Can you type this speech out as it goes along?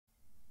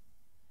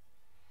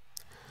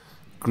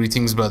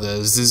Greetings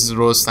brothers, this is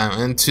Rostam,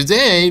 and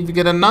today we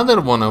get another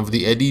one of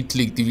the Elite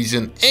League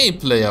Division A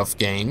playoff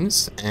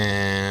games,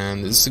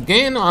 and it's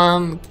again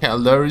on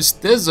Calderis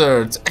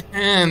Desert,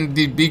 and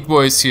the big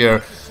boys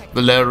here,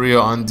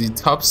 Valerio on the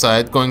top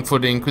side, going for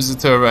the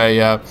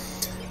Inquisitor,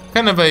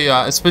 kind of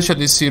a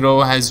specialist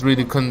hero, has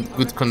really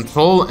good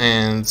control,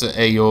 and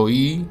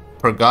AoE,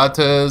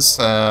 Pergatas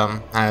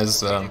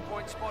has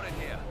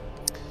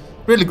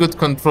really good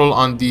control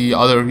on the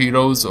other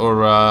heroes,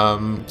 or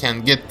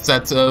can get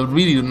that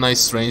really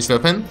nice ranged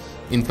weapon.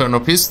 Inferno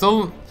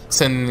Pistol,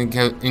 sending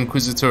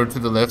Inquisitor to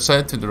the left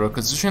side to the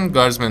requisition,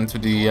 Guardsman to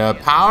the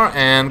power,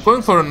 and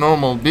going for a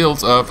normal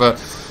build of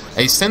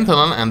a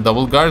Sentinel and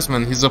double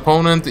Guardsman. His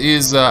opponent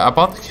is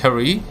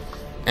Apothecary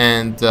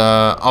and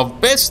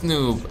of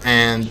Bestnoob,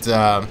 and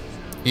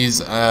he's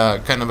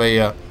kind of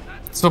a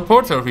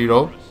supporter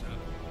hero.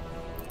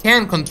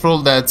 Can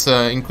control that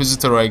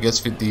Inquisitor, I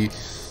guess, with the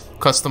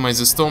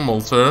customized Storm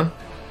Bolter.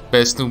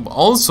 Bestnoob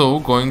also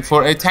going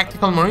for a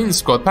tactical marine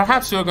squad.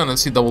 Perhaps you're gonna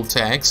see double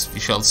tags. We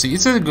shall see.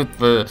 It's a good,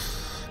 good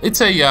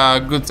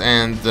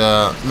and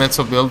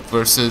meta build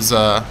versus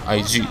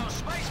IG.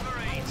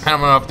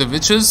 Hammer of the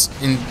Witches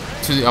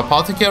into the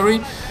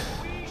Apothecary.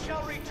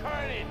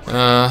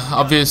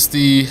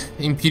 Obviously,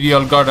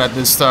 Imperial Guard at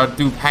the start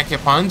do pack a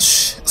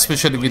punch,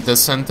 especially with the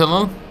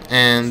Sentinel.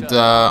 And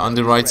on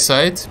the right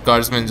side,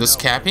 Guardsman just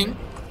capping.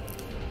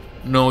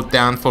 Note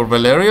down for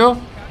Valerio.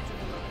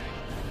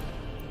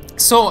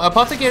 So,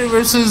 Apothecary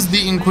versus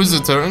the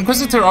Inquisitor.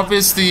 Inquisitor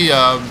obviously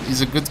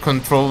is a good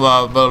control.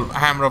 Well,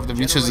 Hammer of the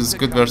Witches is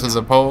good versus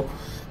Apo,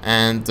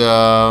 and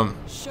can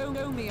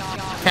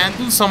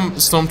do some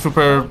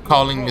Stormtrooper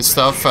calling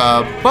stuff.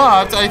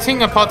 But I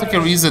think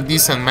Apothecary is a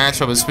decent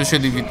matchup,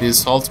 especially with the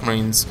Assault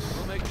Marines.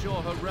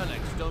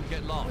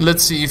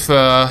 Let's see if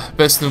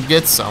Bestnoob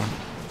gets some.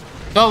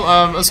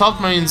 Well, Assault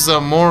Marines are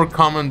more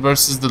common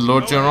versus the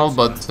Lord General,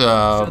 but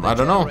I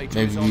don't know,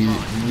 maybe we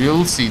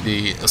will see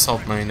the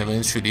Assault Marine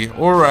eventually,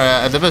 or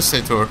a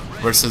Devastator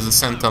versus the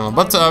Sentinel.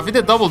 But with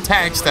the double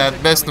tags that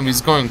Bestnoob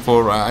is going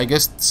for, I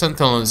guess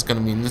Sentinel is going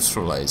to be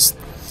neutralized.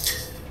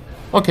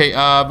 Okay,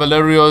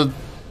 Valerio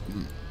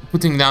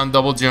putting down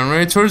double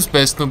generators.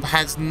 Bestnoob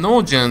has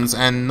no gens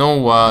and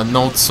no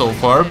notes so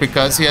far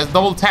because he has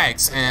double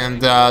tags,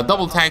 and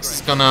double tags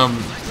is going to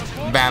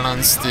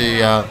balance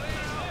the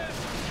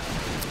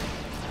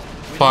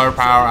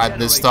firepower at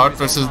the start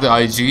versus the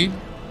IG.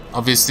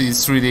 Obviously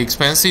it's really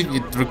expensive.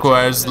 It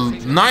requires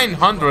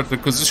 900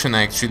 requisition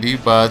actually,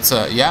 but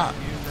yeah,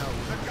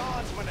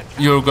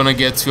 you're gonna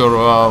get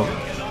your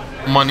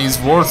money's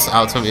worth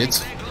out of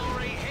it.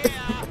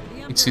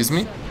 Excuse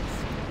me.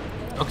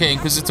 Okay,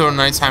 Inquisitor,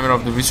 nice Hammer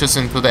of the Witches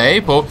into the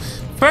Apo.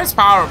 First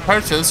power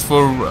purchase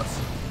for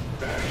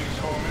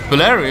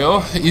Valerio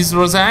is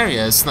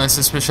Rosarius.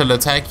 Nice special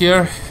attack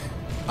here.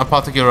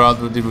 Apothecary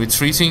already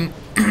retreating.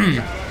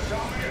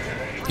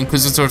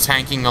 Inquisitor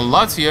tanking a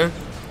lot here,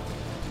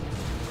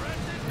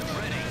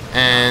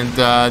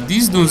 and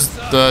these dudes,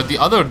 the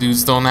other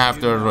dudes, don't have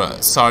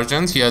their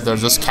sergeant here. They're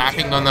just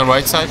capping on the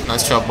right side.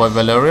 Nice job by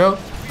Valerio.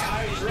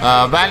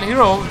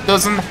 DarkHero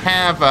doesn't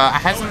have,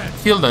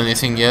 hasn't killed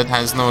anything yet.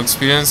 Has no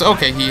experience.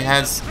 Okay, he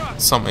has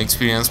some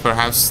experience,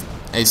 perhaps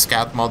a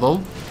scout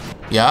model.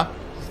 Yeah,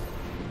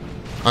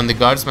 on the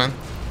Guardsman.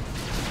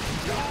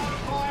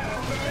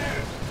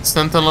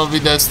 Sentinel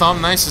with the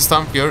stomp, nice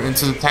stomp here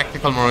into the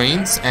tactical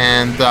marines,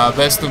 and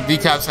Bestnoob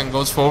decaps and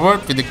goes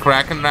forward with the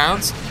Kraken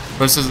rounds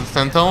versus the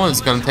Sentinel. It's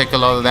gonna take a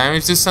lot of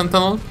damage. This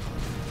Sentinel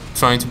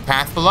trying to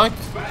path block.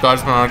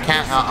 Guardsmen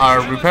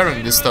are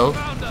repairing this though.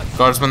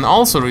 Guardsmen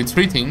also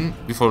retreating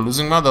before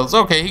losing models.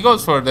 Okay, he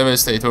goes for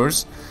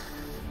Devastators,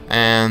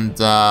 and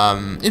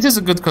it is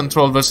a good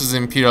control versus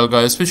Imperial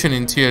guy, especially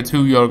in tier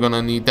 2. You're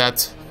gonna need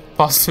that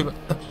possible.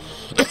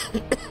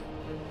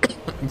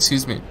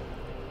 Excuse me.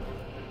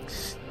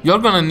 You're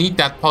gonna need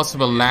that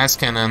possible last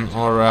cannon,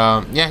 or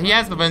yeah, he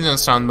has the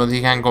vengeance round, but he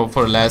can't go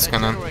for a last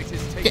cannon.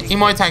 Yeah, he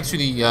might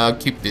actually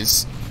keep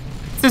this.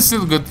 It's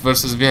still good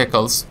versus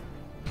vehicles,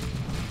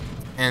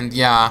 and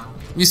yeah,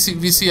 we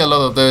see a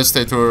lot of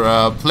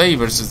Devastator play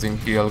versus the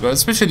Imperial Guard,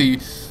 especially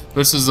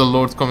versus the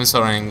Lord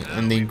Commissary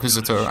and the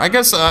Inquisitor. I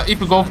guess if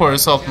you go for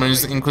Assault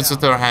Marines, the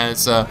Inquisitor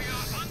has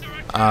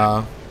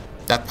that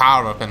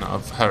power weapon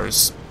of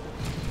hers.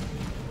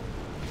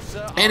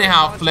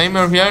 Anyhow,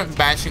 Flamer here,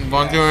 bashing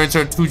 1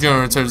 generator, 2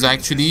 generators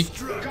actually,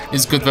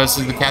 is good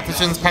versus the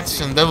Catechans.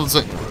 Catechan Devils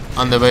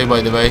on the way,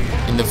 by the way,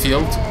 in the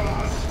field.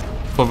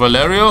 For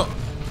Valerio,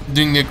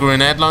 doing the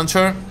grenade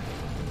launcher,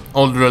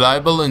 all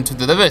reliable into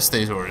the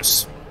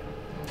Devastators.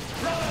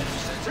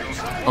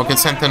 Okay,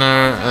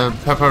 Sentinel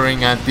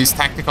peppering at these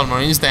tactical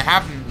marines. They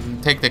have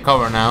taken the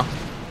cover now.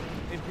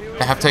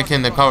 They have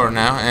taken the cover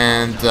now,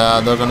 and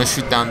they're gonna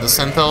shoot down the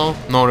Sentinel.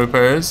 No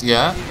repairs,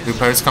 yeah,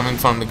 repairs coming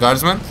from the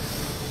Guardsman.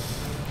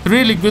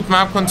 Really good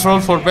map control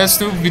for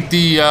Bestnoob with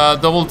the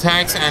double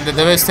tags and the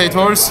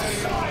Devastators.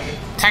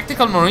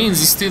 Tactical Marines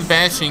is still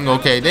bashing.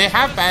 Okay, they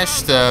have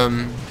bashed a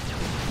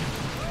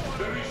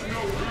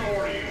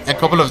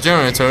couple of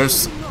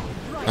generators.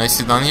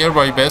 Nicely done here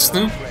by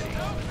Bestnoob.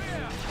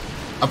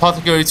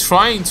 Apothecary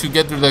trying to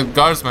get rid of the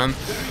guardsmen,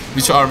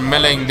 which are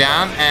meleeing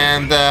down,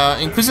 and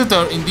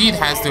Inquisitor indeed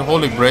has the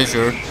Holy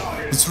Brazier.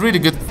 It's really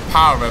good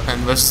power weapon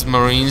versus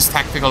Marines,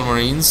 tactical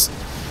Marines,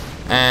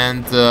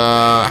 and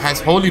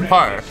has Holy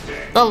Power.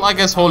 Well, I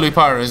guess Holy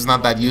Power is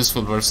not that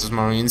useful versus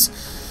Marines.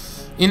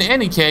 In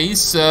any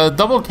case,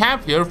 double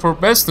cap here for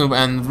Bestnoob,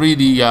 and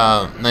really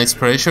nice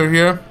pressure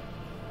here.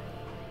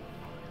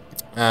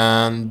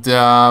 And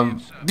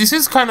this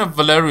is kind of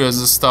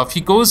Valerio's stuff.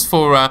 He goes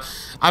for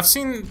I've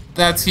seen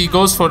that he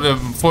goes for the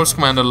Force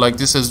Commander like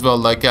this as well,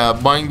 like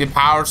buying the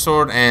Power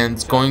Sword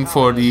and going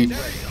for the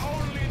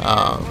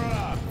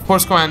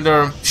Force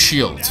Commander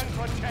shield.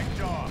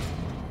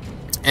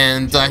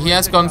 And he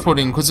has gone for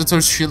the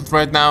Inquisitor's shield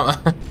right now.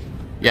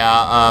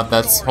 Yeah,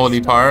 that's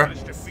Holy Power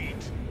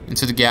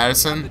into the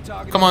garrison.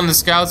 Come on, the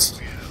scouts.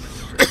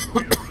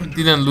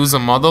 Didn't lose a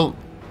model.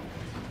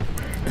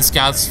 The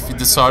scouts with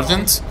the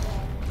sergeant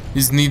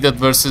is needed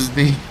versus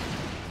the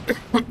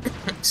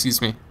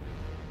excuse me,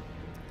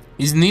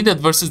 is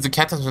needed versus the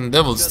Catalan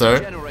Devils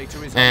there.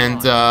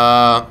 And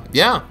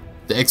yeah,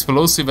 the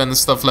explosive and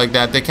stuff like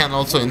that, they can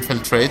also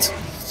infiltrate.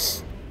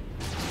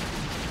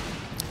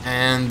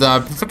 And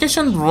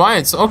purification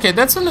rights, okay,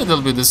 that's a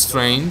little bit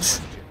strange.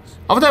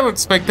 I would have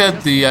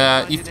expected the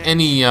if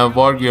any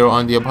warrior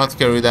on the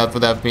apothecary, that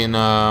would have been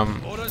I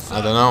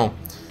don't know,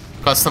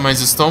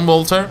 customized stone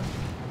bolter.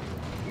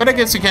 But I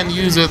guess you can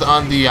use it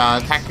on the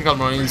tactical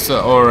marines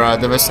or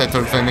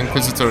devastator when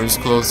Inquisitor is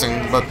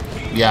closing. But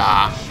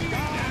yeah.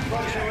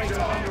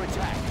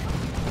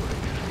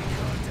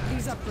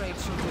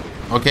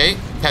 Okay,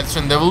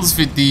 Catalan Devils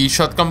with the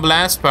shotgun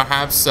blast,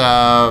 perhaps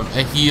a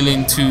heal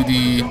into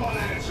the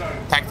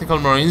tactical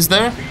marines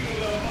there.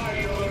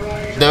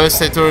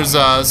 Devastators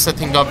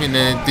setting up in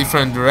a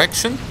different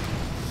direction.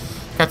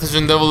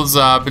 Catalan Devils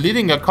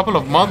bleeding a couple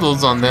of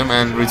models on them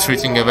and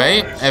retreating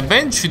away.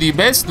 Eventually,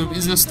 Bestnoob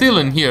is still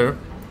in here.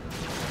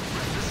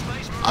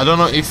 I don't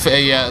know if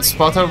a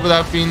spotter would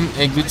have been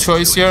a good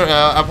choice here.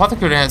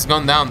 Apothecary has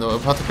gone down though.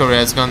 Apothecary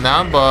has gone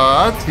down,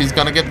 but he's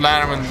gonna get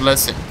Lariman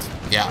Blessing.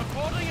 Yeah.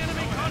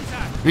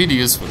 Really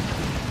useful.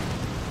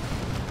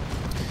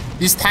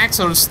 These tanks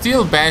are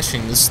still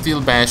bashing,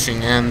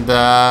 and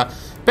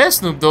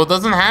Bestnoob though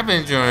doesn't have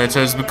any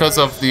generators because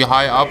of the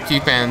high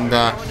upkeep, and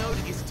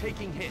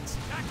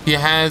he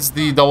has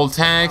the double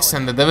tanks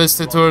and the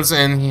devastators,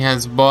 and he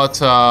has bought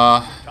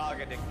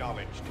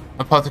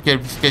apothecary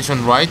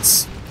purification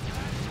rights.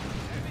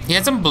 He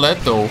hasn't bled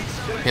though.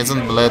 He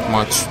hasn't bled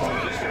much.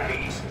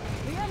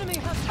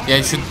 Yeah,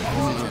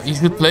 he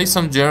should play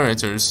some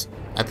generators,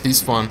 at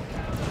least one.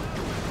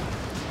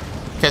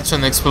 Catch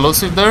an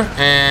explosive there,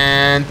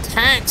 and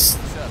tanks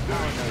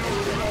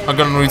are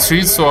gonna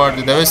retreat, so are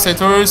the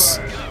devastators.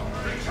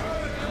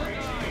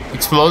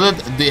 Exploded.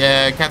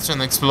 The catch an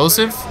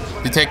explosive.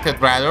 Detected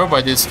rather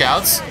by the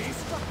scouts.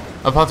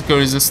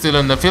 Apothecary is still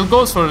in the field.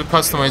 Goes for the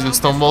customized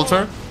stone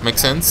bolter.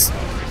 Makes sense.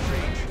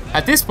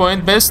 At this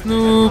point,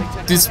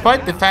 Bestnoob,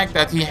 despite the fact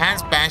that he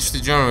has bashed the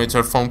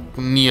generator from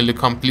nearly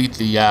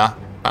completely, yeah,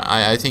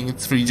 I think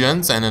 3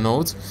 gens and a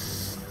node.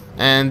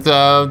 And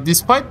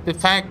despite the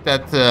fact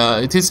that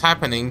it is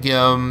happening,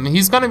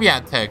 he's gonna be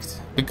attacked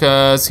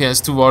because he has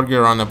 2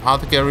 warrior on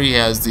apothecary. He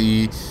has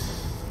the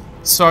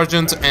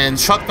sergeant and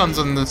shotguns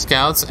on the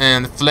scouts,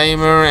 and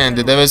flamer and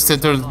the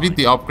devastators with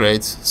the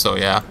upgrades. So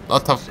yeah,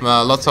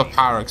 lots of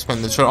power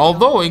expenditure.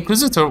 Although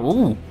Inquisitor,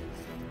 ooh,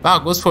 wow,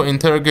 goes for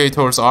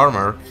interrogator's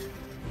armor.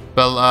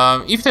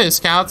 Well, if the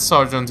scout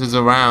sergeant is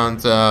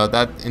around,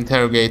 that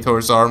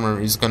interrogator's armor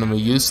is gonna be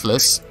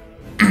useless.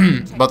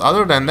 But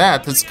other than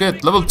that, it's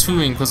good. Level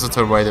 2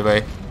 Inquisitor, by the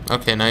way.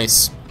 Okay,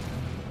 nice.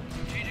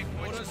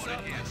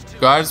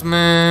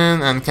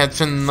 Guardsmen and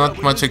Captain,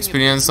 not much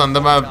experience on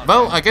them.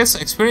 Well, I guess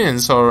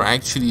experience are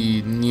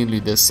actually nearly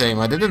the same.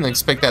 I didn't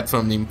expect that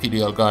from the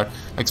Imperial Guard.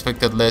 I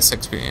expected less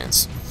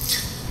experience.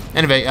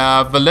 Anyway,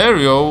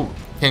 Valerio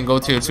can go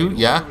tier 2.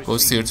 Yeah,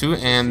 goes tier 2.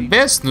 And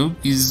Bestnoob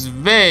is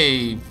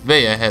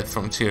way ahead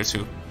from tier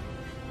 2.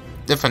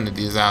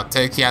 Definitely is out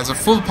tech. He has a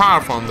full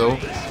power farm though.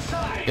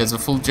 He has a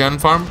full gen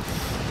farm.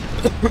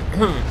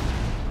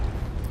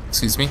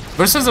 Excuse me.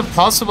 Versus a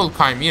possible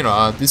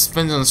Chimera, this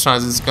Vengeance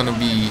Strike is gonna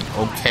be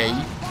okay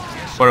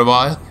for a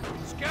while.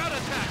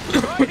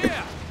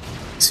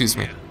 Excuse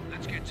me.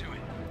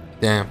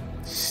 Damn.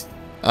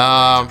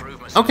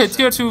 Okay,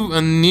 tier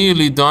 2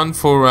 nearly done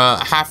for,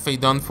 halfway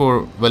done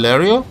for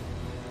Valerio.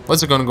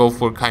 What's it gonna go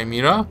for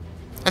Chimera?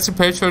 That's a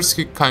Patriot's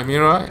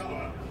Chimera.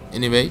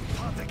 Anyway,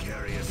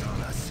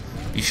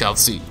 we shall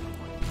see.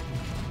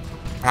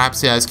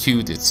 Perhaps he has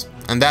queued it,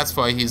 and that's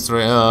why his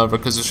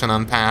requisition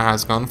on power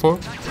has gone for.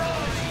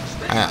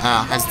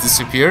 Has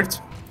disappeared.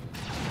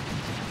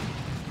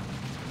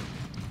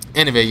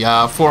 Anyway,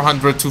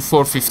 400 to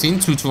 415,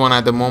 2-1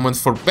 at the moment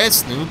for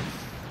Bestnoob.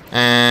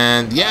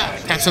 And yeah,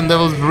 Captain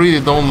Devils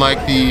really don't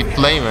like the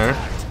flamer.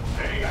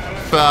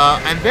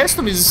 And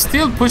Bestnoob is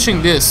still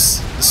pushing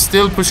this,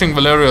 still pushing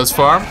Valerio's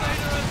farm.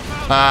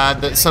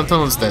 The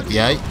Sentinel's dead,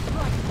 yeah.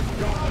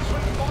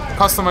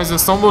 Customized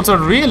Stonebolter,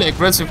 really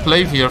aggressive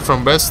play here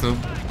from Bestnoob.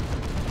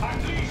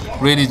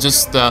 really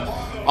just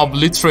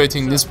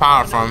obliterating this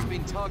power farm.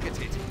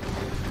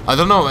 I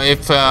don't know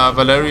if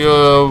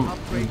Valerio,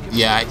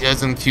 yeah, he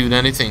hasn't queued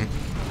anything.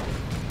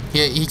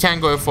 He can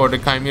go for the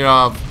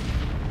Chimera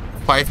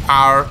 5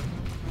 power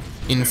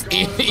in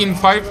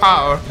 5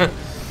 power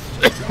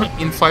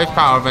in 5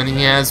 power when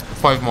he has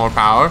 5 more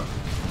power.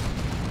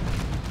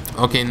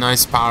 Okay,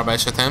 nice power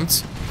bash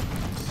attempt.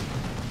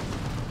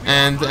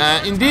 And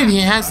indeed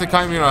he has the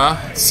Chimera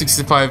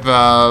 65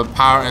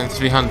 power and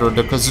 300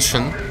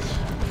 acquisition.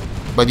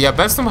 But yeah,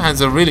 Bestnoob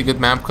has a really good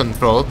map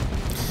control.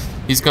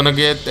 He's gonna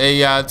get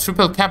a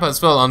triple cap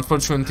as well.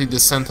 Unfortunately, the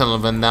Sentinel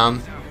went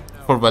down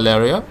for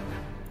Valeria.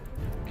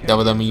 That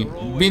would have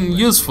been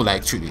useful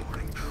actually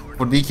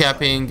for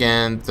decapping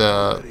and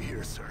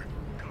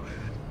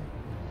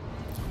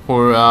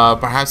for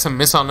perhaps a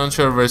missile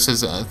launcher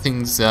versus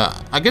things.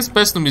 I guess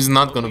Bestnoob is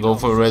not gonna go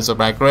for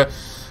Razorback.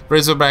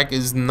 Razorback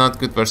is not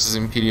good versus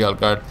Imperial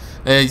Guard.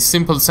 A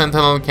simple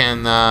Sentinel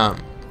can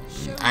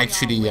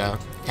actually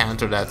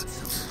counter that.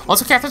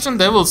 Also, Carthaginian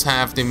Devils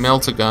have the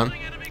melter gun.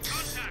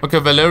 Okay,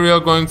 Valerio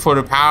going for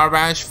the power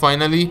bash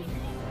finally.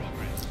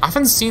 I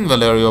haven't seen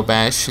Valerio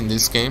bash in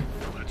this game.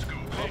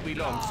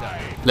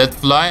 Let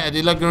fly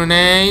Adila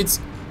grenades.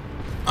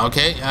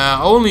 Okay,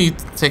 only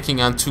taking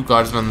on 2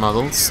 guardsman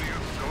models.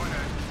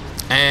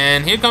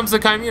 And here comes the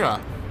Chimera.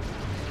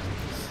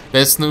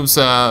 Bestnoob's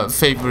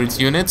favorite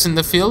units in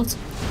the field.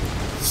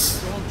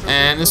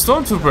 And the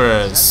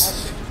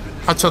Stormtroopers.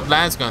 Hotshot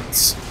las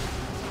guns.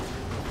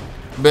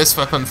 Best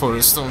weapon for a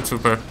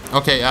Stormtrooper.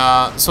 Okay,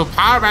 so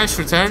power bash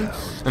return.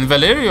 And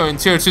Valerio in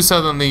tier 2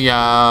 suddenly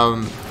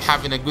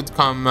having a good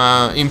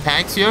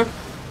impact here.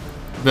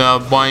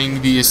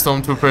 Buying the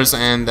Stormtroopers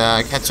and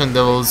Carthaginian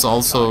Devils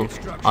also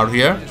are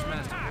here.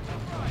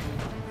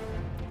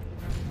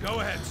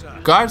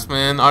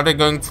 Guardsmen, are they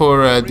going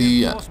for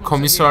the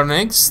Commissar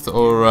next?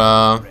 Or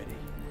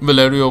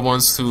Valerio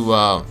wants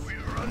to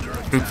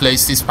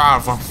replace this power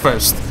from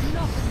first?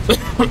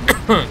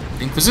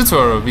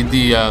 Inquisitor with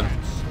the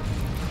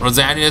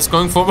Rosaria is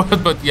going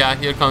forward, but yeah,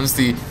 here comes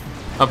the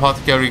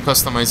Apothecary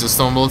customized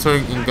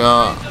Stonebolter.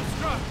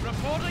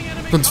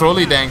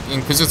 Controlly Dank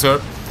Inquisitor.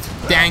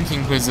 Dank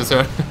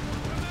Inquisitor.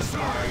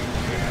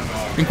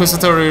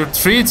 Inquisitor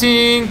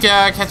retreating.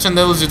 Carthaginian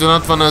Devils, you do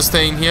not want to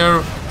stay in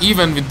here.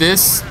 Even with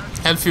this,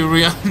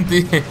 Hellfury on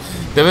the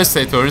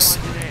Devastators.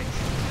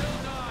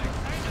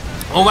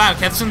 Oh wow,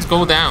 Carthaginians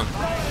go down.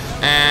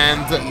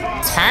 And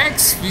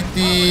tags with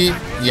the...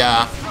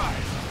 yeah.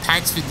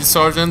 Tags with the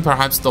Sergeant,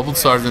 perhaps double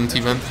Sergeant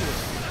even.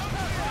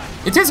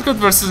 It is good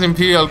versus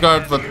Imperial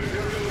Guard, but...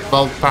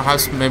 well,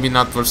 perhaps maybe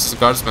not versus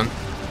Guardsmen.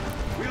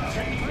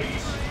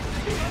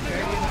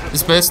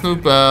 Is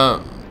Bestnoob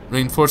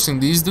reinforcing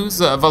these dudes?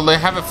 Well, they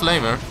have a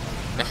flamer.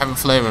 They have a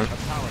flamer.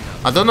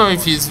 I don't know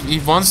if he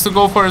wants to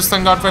go for his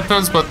Vanguard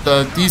veterans, but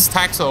these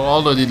tags are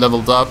already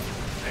leveled up.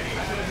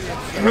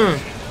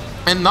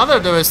 Another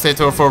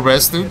Devastator for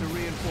Bestnoob.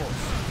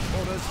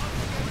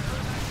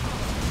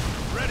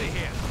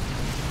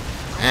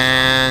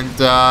 And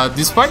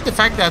despite the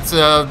fact that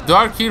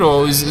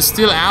DarkHero is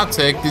still out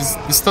tech,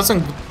 this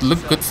doesn't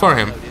look good for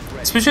him.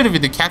 Especially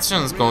with the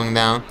Carthaginians going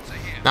down.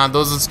 Now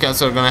those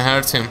scouts are gonna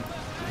hurt him.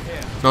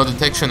 No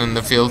detection in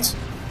the field.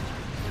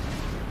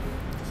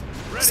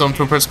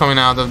 Stormtroopers coming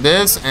out of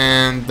this,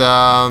 and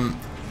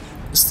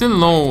still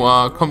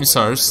no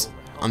commissars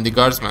on the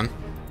guardsmen.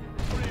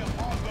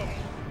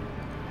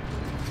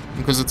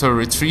 Inquisitor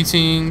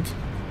retreating.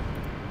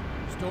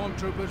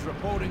 Stormtroopers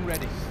reporting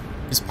ready.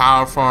 His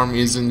power farm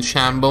is in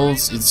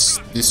shambles. It's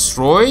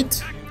destroyed.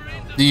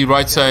 The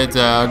right side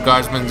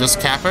guardsmen just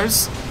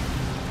cappers.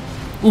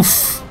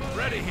 Oof.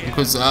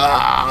 Because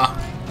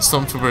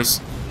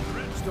Stormtroopers.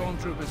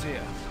 Stormtroopers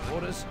here.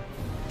 Orders.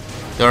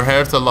 They're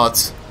hurt a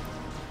lot.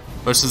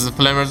 Versus the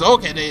Flamers.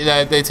 Okay,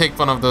 they take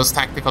one of those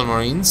tactical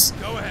marines.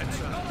 Go ahead,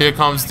 sir. Here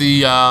comes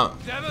the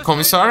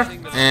Commissar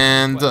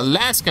and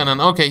Last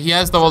Cannon. Okay, he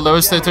has double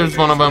Devastators.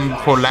 One of them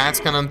for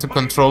Last Cannon to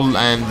control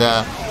and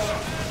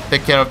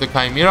take care of the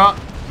Chimera.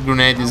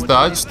 Grenade is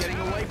dodged.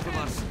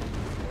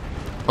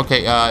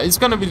 Okay, it's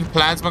gonna be the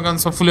Plasma Gun,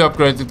 so fully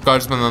upgraded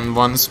guardsmen on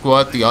one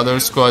squad. The other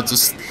squad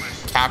just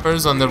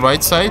cappers on the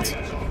right side.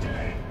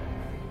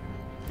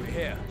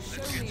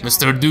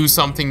 Mr. Do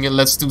Something,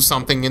 let's do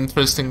something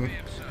interesting.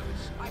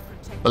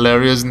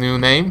 Valeria's new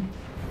name.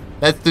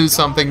 Let's do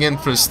something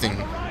interesting.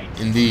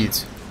 Indeed.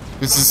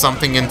 This is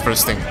something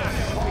interesting.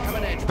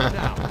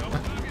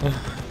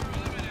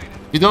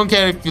 You don't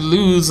care if you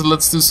lose,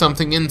 let's do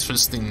something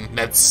interesting.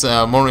 That's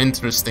more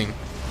interesting.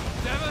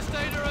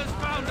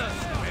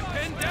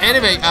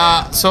 Anyway,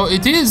 so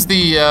it is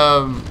the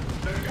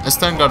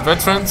Vanguard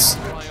veterans.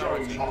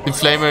 The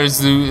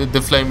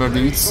Flamer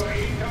dudes.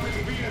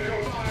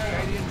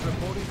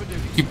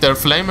 Keep their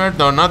Flamer,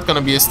 they're not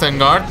gonna be a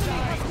Vanguard.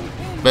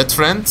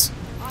 Veterans.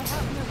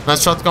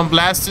 Nice shotgun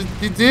blasted.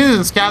 It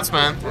is scouts,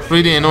 man.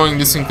 Really annoying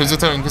this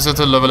Inquisitor.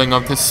 Inquisitor leveling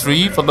up to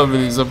 3 for level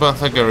is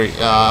Apothecary.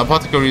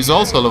 Apothecary is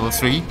also level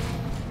 3.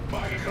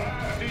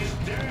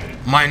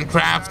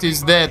 Minecraft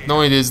is dead.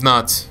 No, it is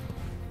not.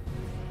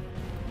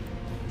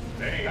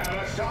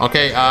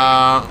 Okay,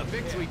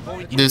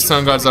 the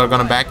stun guards are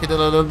gonna back it a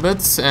little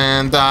bit,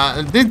 and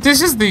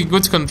this is the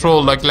good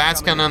control, like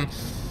last cannon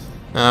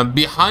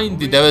behind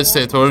the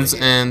devastators,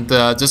 and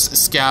just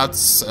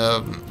scouts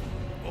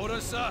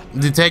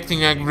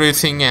detecting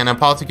everything, and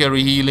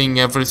apothecary healing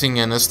everything,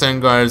 and stun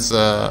guards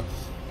and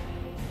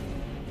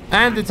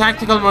the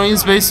tactical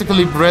marines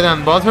basically bread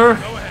and butter.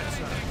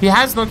 He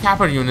has no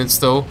capper units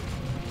though.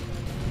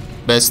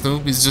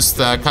 Bestnoob is just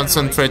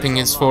concentrating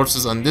his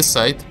forces on this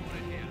side.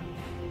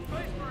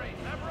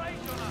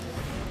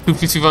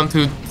 251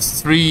 to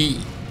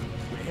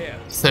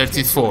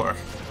 334,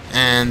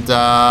 and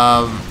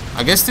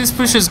I guess this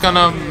push is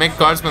gonna make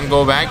guardsmen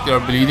go back. They're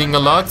bleeding a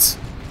lot.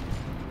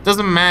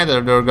 Doesn't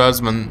matter, they're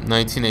guardsmen.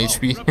 19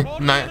 HP,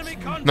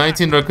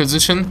 19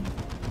 requisition,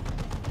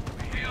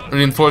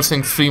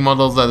 reinforcing 3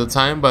 models at a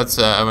time, but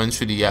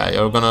eventually, yeah,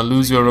 you're gonna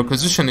lose your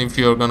requisition if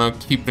you're gonna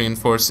keep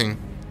reinforcing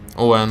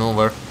over and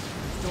over.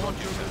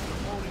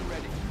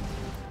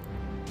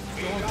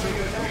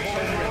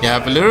 Yeah,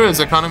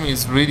 Valerio's economy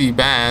is really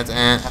bad,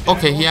 and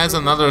okay, he has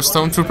another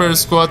Stormtrooper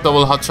squad,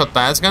 double hotshot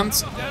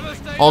lasguns,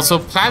 also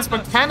plasma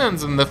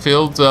cannons in the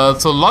field,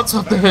 so lots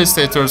of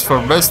devastators for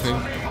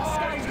Bestnoob.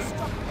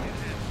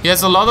 He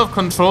has a lot of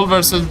control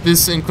versus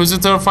this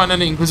Inquisitor.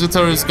 Finally,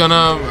 Inquisitor is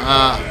gonna,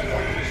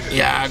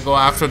 yeah, go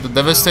after the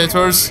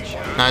devastators.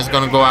 Now he's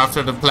gonna go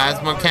after the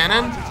plasma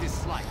cannon.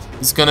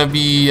 It's gonna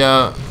be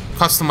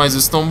customized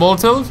stone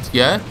bolter,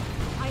 yeah.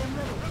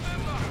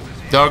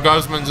 Dark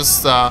Guardsman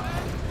just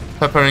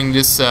peppering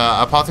this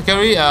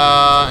apothecary.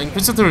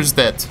 Inquisitor is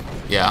dead.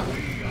 Yeah.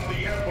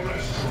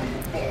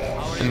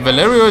 And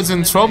Valerio is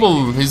in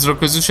trouble. His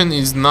requisition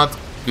is not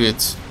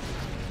good.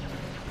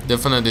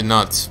 Definitely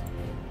not.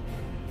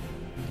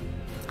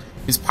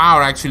 His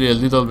power actually a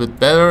little bit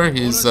better.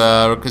 His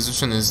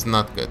requisition is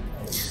not good.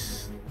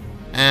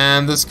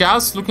 And the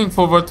scouts looking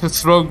forward to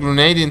throw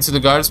grenade into the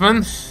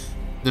guardsmen.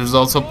 There's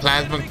also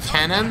plasma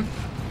cannon.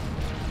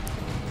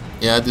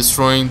 Yeah,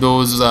 destroying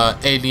those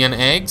alien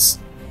eggs.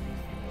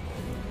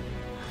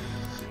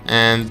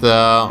 And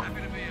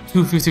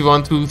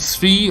 251 to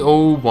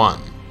 301.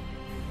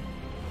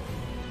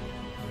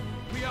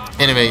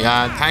 Anyway,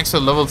 tanks are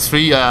level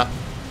 3.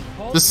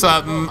 This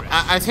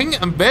I think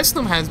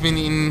Bestnoob has been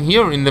in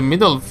here in the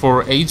middle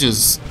for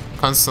ages,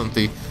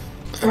 constantly.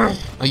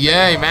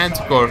 Yay,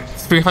 Manticore,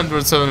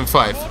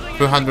 375,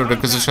 300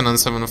 requisition and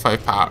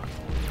 75 power.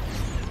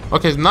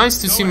 Okay, nice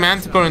to see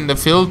Manticore in the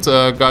field.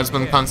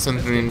 Guardsmen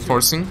constantly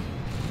reinforcing.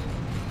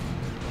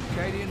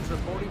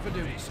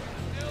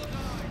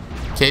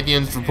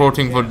 Cadians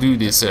reporting for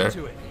duty, sir.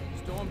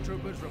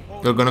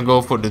 They're gonna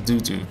go for the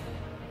doo-doo.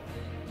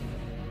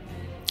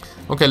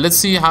 Okay, let's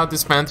see how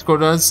this Manticore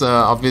does.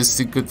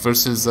 Obviously good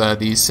versus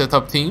the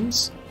setup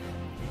teams.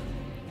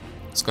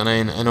 It's gonna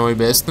annoy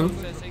Bestnoob.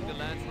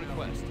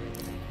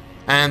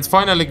 And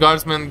finally,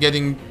 Guardsman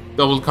getting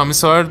double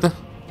commissaried.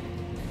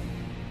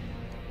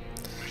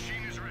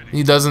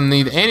 He doesn't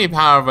need any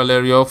power,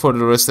 Valerio, for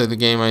the rest of the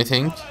game, I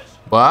think.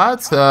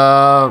 But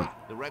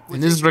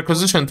it is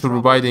requisition to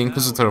rebuy the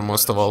Inquisitor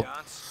most of all.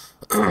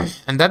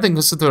 And that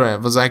Inquisitor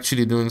was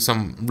actually doing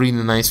some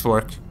really nice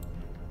work.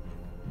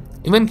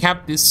 Even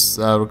capped this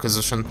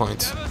requisition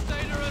point.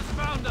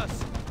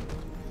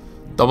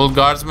 Double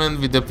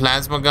guardsman with the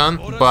plasma gun,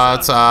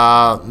 but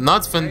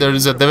not when there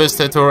is a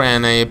devastator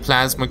and a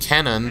plasma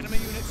cannon.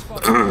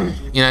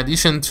 In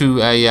addition to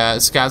a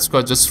scout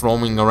squad just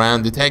roaming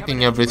around,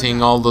 detecting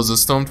everything, all those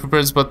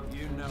stormtroopers. But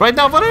right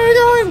now, what are you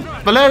doing,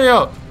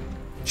 Valerio?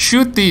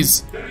 Shoot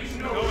these!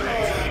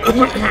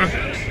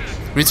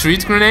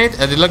 Retreat grenade,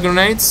 Adilla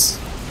grenades.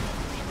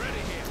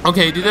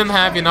 Okay, he didn't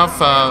have enough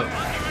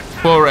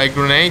for a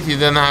grenade. He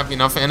didn't have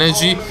enough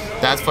energy.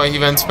 That's why he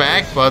went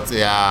back. But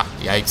yeah,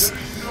 yikes.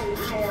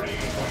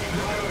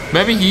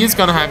 Maybe he is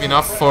gonna have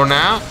enough for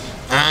now.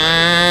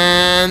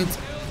 And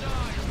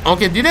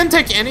okay, didn't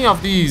take any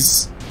of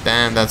these.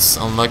 Damn, that's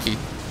unlucky.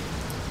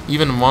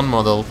 Even one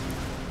model.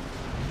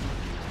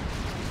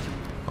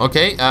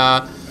 Okay,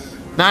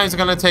 now he's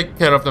gonna take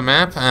care of the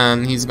map,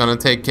 and he's gonna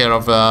take care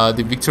of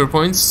the victory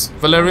points,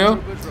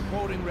 Valerio.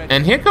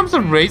 And here comes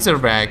the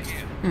Razorback.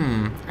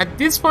 At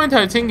this point,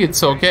 I think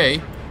it's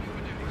okay.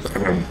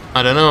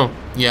 I don't know.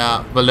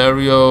 Yeah,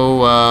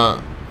 Valerio,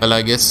 well,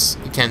 I guess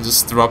he can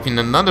just drop in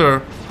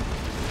another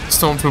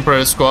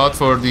Stormtrooper squad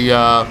for the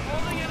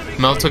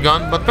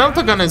Meltagun. But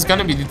Meltagun is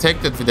gonna be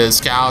detected with the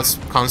scouts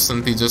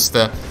constantly just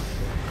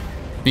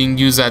being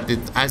used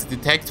as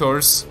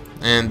detectors.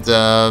 And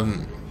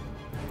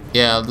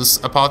yeah, this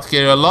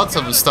apothecary, lots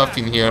of stuff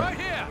in here.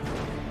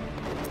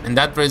 And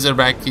that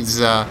Razorback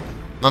is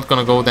not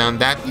gonna go down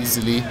that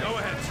easily.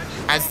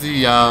 Has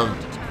the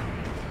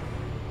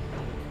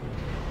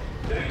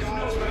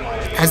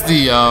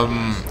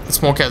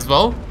smoke as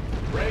well.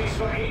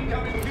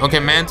 Okay,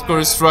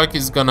 Manticore Strike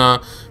is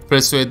gonna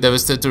persuade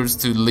Devastators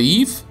to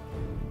leave.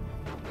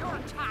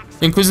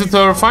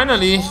 Inquisitor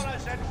finally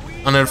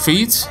on her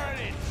feet.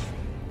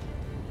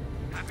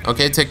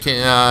 Okay,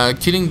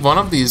 killing one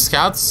of these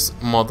scouts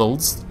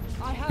models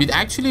with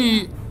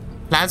actually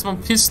plasma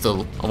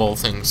pistol of all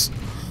things.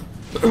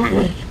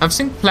 I've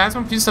seen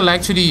Plasma Pistol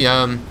actually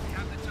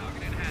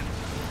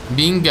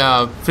being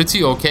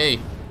pretty okay.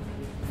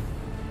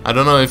 I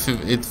don't know if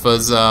it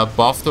was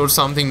buffed or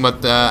something,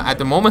 but at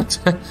the moment,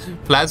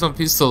 Plasma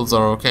Pistols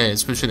are okay,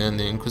 especially in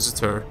the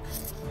Inquisitor.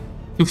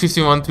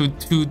 251 to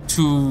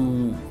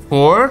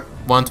 224,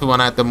 1-1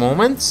 at the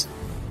moment.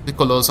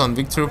 Piccolo's on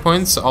victory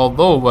points,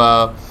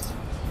 although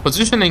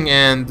positioning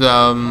and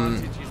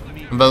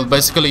well,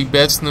 basically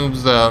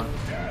Bestnoob's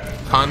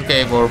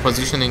concave or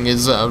positioning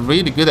is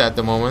really good at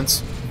the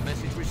moment.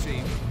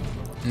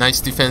 Nice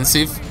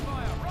defensive,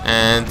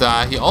 and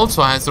he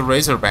also has a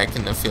Razorback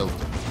in the field.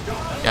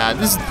 Yeah,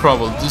 this is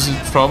trouble. This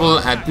is trouble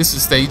at this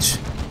stage.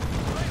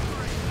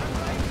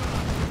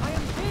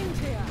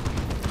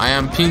 I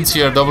am pinned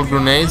here. Double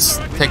grenades,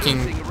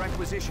 taking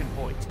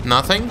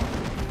nothing.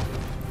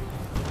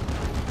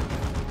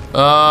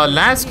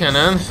 Last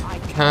cannon,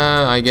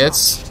 I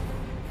guess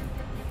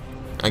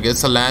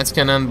a last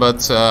cannon,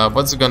 but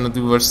what's it gonna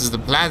do versus the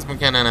plasma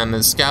cannon and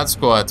the scout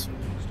squad?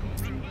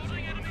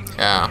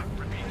 Yeah.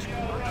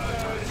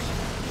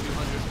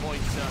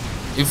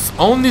 If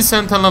only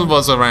Sentinel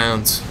was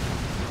around.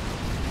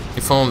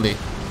 If only.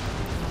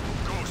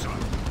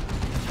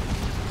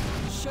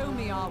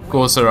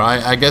 Go, sir.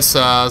 I guess,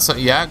 so,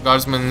 yeah,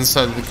 Guardsman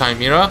inside the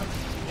Chimera.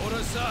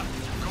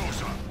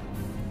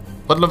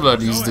 What level are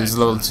these dudes?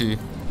 Level 2.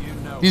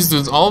 These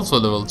dudes also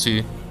level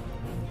 2.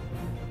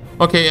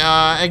 Okay,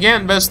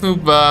 again,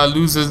 Bestnoob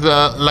loses,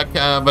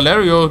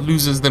 Valerio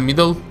loses the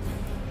middle,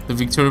 the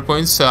victory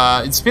points.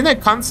 It's been a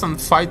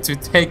constant fight to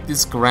take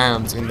this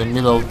ground in the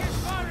middle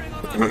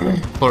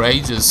for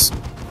ages.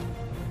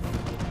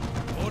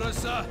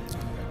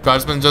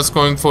 Guardsman just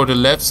going for the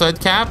left side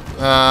cap.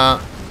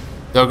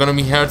 They're gonna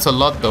be hurt a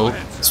lot though,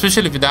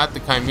 especially without the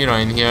Chimera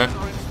in here.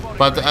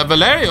 But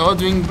Valerio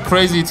doing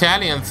crazy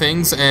Italian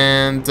things,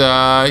 and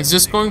he's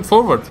just going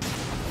forward.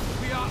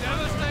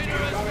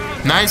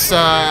 Nice,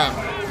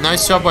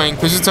 nice job by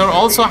Inquisitor.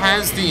 Also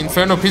has the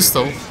Inferno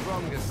pistol.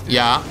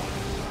 Yeah,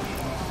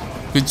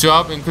 good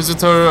job,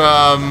 Inquisitor.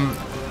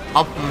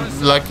 Up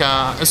like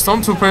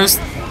Stormtroopers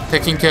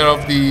taking care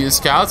of the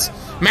scouts.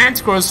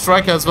 Manticore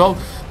strike as well.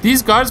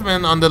 These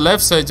guardsmen on the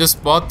left side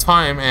just bought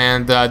time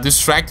and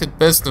distracted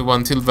Bestnoob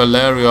until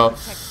Valerio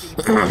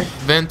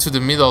went to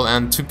the middle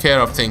and took care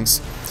of things.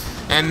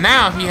 And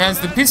now he has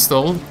the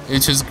pistol,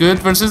 which is good,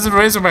 versus the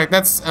Razorback.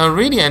 That's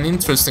really an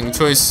interesting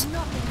choice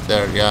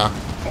there, yeah.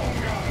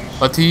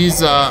 But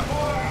he's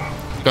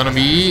gonna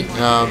be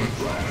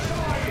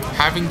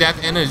having that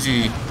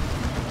energy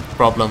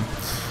problem.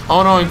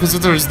 Oh no,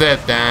 Inquisitor is dead,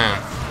 damn.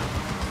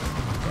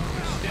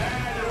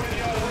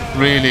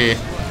 Really.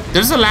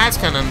 There's a last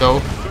cannon though,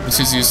 which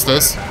is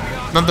useless.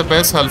 Not the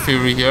best Hell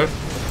Fury here.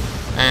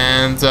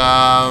 And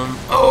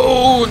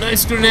oh,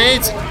 nice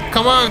grenade.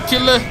 Come on,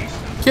 kill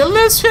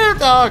this shit.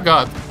 Oh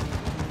god.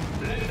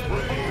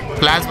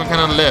 Plasma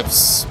cannon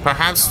lives.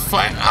 Perhaps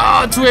 5.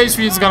 Oh, 2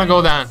 HP is gonna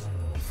go down.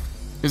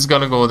 It's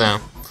gonna go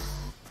down.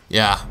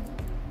 Yeah.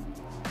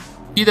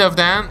 Heat of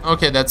down.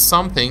 Okay, that's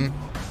something.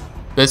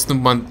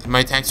 Bestnoob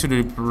might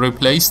actually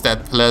replace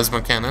that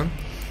plasma cannon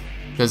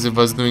because it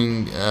was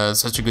doing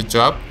such a good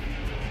job.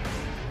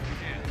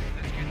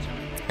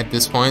 At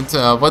this point,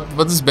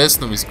 what is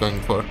Bestnoob is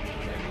going for?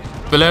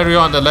 Valerio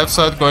on the left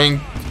side going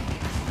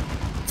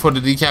for the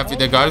decap with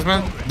the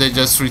guardsman. They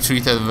just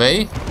retreated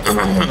away.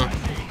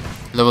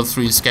 Level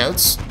 3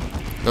 scouts.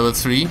 Level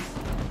 3.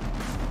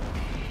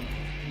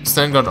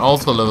 Stangard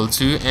also level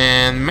 2.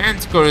 And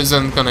Manticore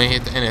isn't gonna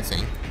hit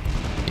anything.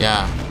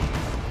 Yeah.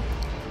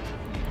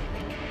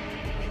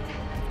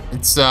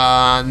 It's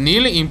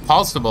nearly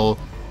impossible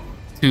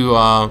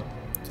to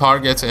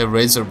target a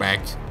Razorback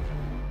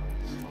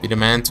with a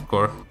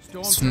Manticore.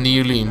 It's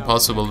nearly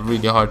impossible,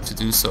 really hard to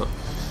do so.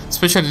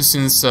 Especially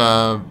since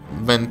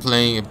when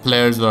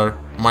players are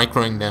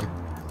microing them.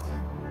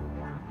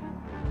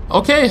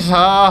 Okay,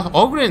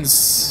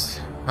 Ogrins.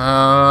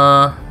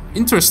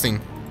 Interesting.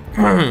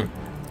 I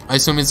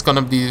assume it's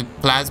gonna be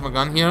plasma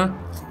gun here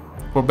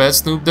for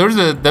Bestnoob. There's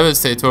a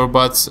Devastator,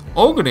 but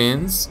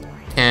Ogrins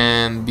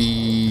can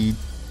be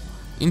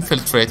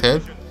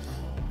infiltrated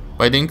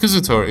by the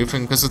Inquisitor if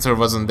Inquisitor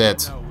wasn't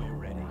dead.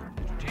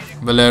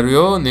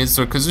 Valerio needs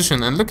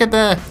requisition, and look at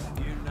the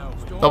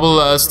double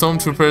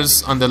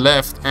Stormtroopers on the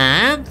left,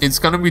 and it's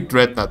gonna be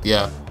Dreadnought.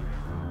 Yeah,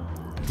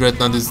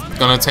 Dreadnought is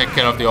gonna take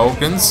care of the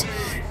Ogrins.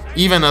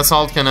 Even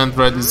Assault Cannon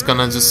Dread is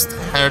gonna just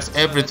hurt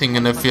everything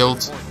in the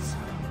field.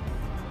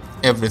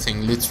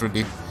 Everything,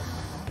 literally.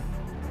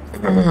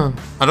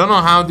 I don't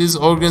know how these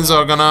Ogrins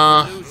are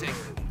gonna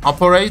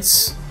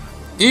operate.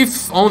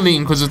 If only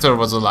Inquisitor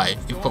was alive.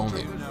 If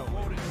only.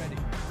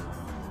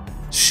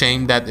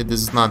 Shame that it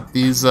is not.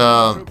 These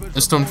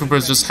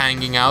Stormtroopers just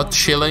hanging out,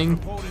 chilling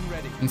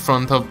in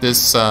front of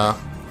this, I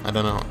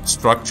don't know,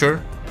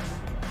 structure,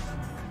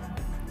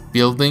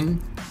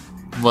 building,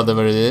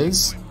 whatever it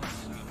is,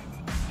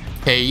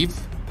 cave.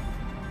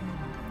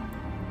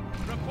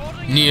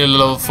 Near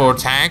level 4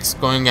 tags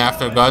going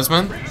after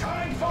Guardsman.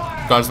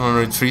 Guardsman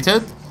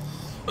retreated.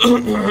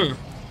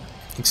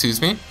 Excuse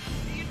me.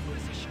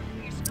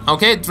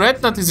 Okay,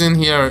 Dreadnought is in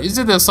here. Is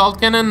it assault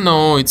cannon?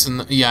 No, it's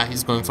yeah,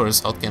 he's going for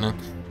assault cannon.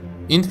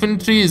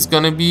 Infantry is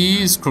gonna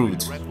be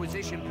screwed.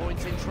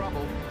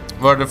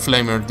 Where are the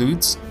flamer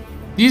dudes?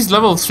 These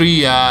level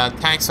 3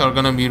 tanks are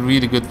gonna be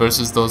really good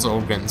versus those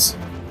organs.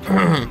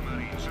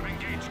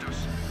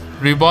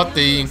 Rebought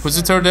the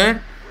Inquisitor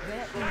there.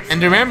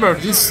 And remember,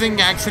 this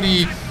thing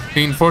actually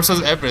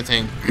reinforces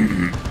everything.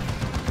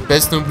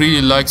 Bestnoob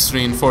really likes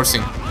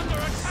reinforcing.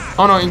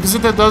 Oh no,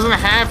 Inquisitor doesn't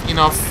have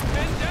enough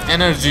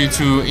energy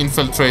to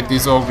infiltrate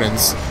these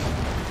organs.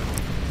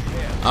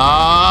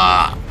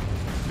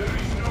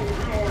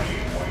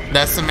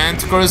 That's the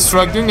Manticore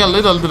Strike doing a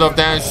little bit of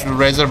damage to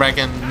Razorback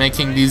and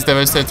making these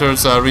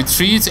Devastators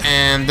retreat,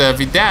 and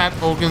with that,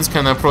 Organs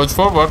can approach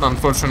forward.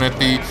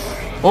 Unfortunately,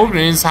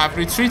 Organs have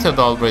retreated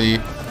already.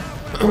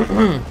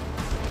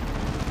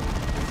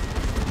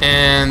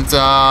 And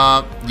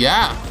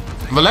yeah,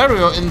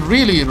 Valerio in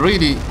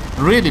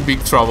really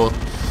big trouble.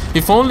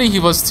 If only he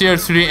was tier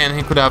 3 and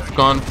he could have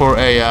gone for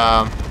a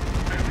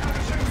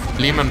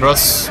Lehman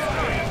Russ.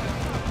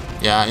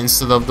 Yeah,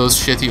 instead of those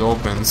shitty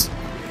Organs.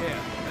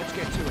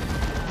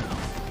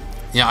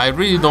 Yeah, I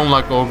really don't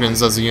like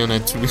Organs as a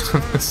unit, to be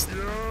honest.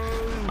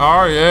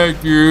 I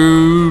hate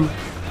you.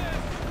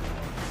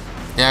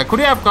 Yeah, could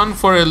he have gone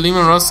for a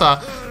Lehman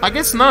Rossa? I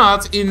guess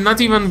not.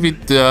 Not even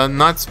with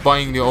not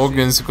buying the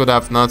Organs, he could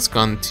have not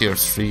gone tier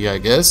 3, I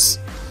guess.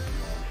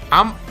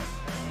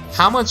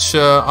 How much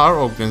are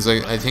Organs?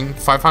 I think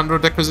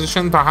 500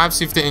 acquisition.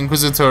 Perhaps if the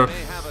Inquisitor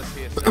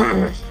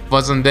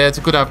wasn't there, he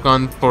could have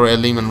gone for a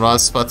Lehman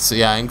Ross. But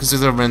yeah,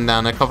 Inquisitor went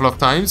down a couple of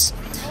times.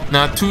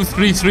 Now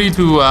 233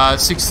 to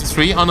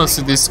 63.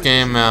 Honestly, this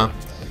game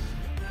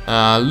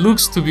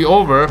looks to be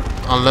over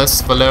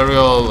unless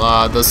Valerio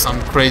does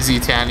some crazy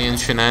Italian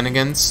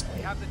shenanigans.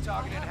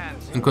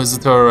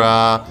 Inquisitor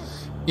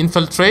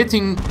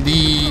infiltrating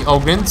the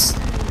Organs.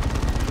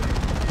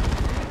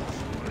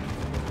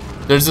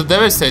 There's the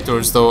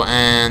Devastators though,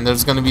 and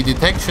there's gonna be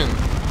detection.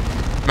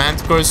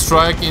 Manticore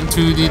Strike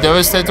into the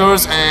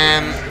Devastators,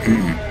 and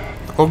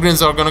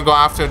Organs are gonna go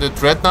after the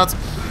Dreadnought,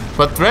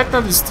 but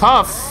Dreadnought is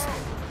tough.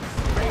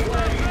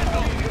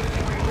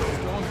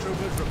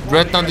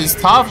 Dreadnought is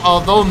tough,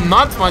 although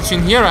not much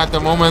in here at the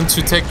moment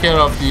to take care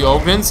of the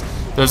Organs.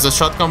 There's a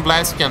shotgun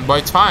blast, can buy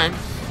time,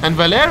 and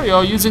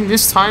Valerio using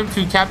this time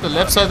to cap the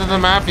left side of the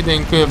map with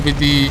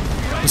the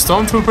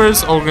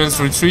Stormtroopers. Organs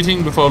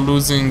retreating before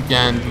losing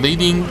and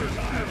bleeding.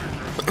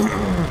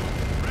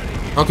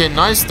 Okay,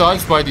 nice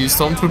dodge by the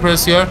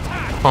Stormtroopers here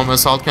from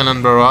Assault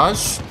Cannon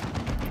Barrage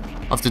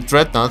of the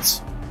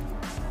Dreadnoughts.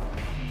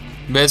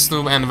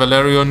 Bestnoob and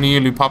Valerio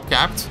nearly pop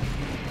capped.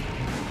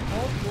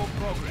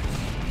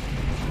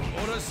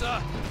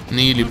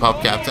 Nearly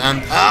pop capped,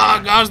 and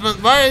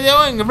Guardsman, what are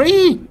you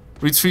doing?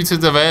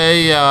 Retreated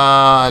away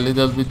a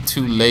little bit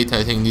too late.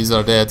 I think these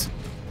are dead.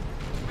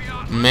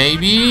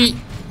 Maybe,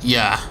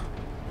 yeah.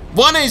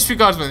 1 HP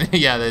Guardsman.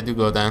 Yeah, they do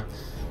go down.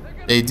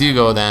 They do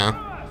go down.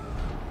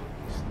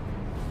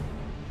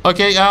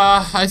 Okay,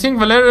 I think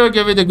Valerio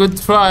gave it a good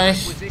try.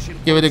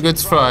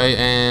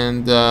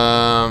 And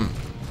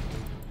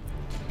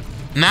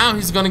now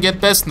he's gonna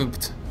get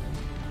Bestnoobed.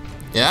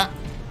 Yeah.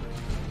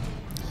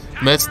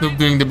 Bestnoob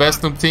doing the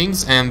Bestnoob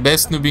things, and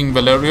Bestnoobing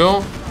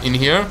Valerio in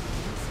here.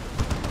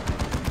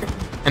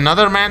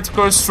 Another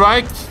Manticore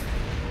Strike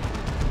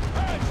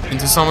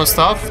into some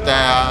stuff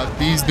that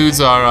these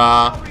dudes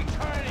are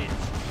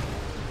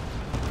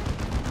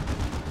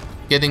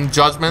getting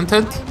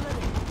judgmented,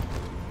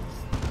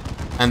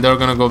 and they're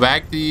gonna go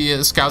back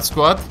the Scout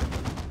Squad.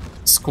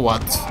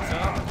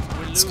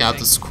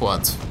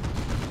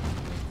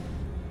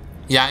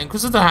 Yeah,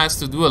 Inquisitor has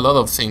to do a lot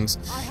of things.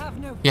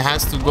 He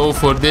has to go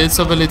for this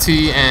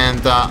ability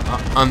and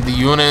on the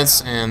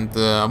units and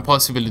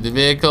possibly the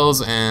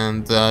vehicles,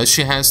 and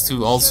she has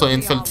to also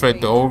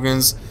infiltrate the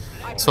Organs,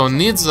 so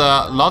needs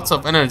lots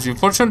of energy.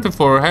 Fortunately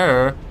for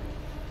her,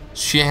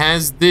 she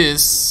has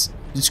this,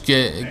 which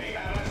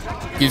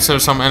gives her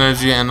some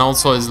energy, and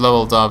also is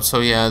leveled up, so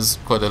he has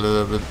quite a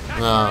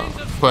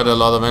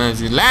lot of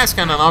energy. Last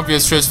cannon,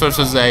 obvious choice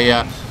versus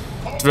a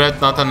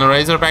Dreadnought and a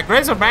Razorback.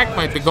 Razorback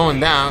might be going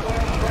down.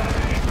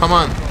 Come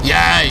on,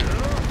 yay!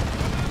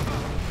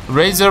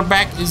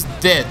 Razorback is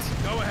dead.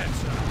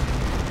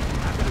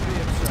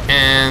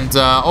 And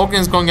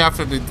Organs going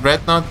after the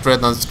Dreadnought.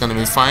 Dreadnought is gonna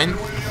be fine.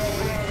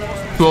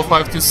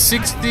 205 to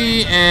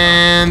 60,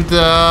 and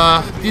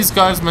these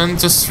Guardsmen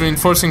just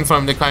reinforcing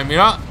from the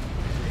Chimera.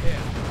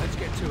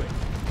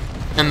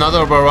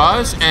 Another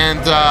barrage,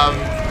 and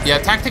yeah,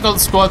 Tactical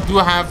Squad do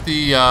have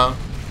the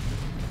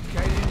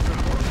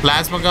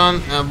plasma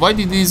gun. Why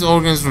did these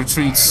Organs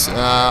retreat?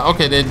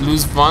 Okay, they'd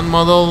lose one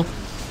model.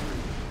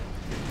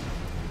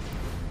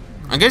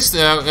 I guess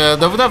they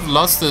would have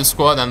lost the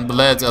squad and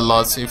bled a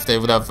lot if they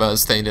would have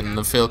stayed in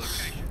the field.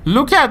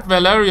 Look at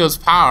Valerio's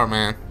power,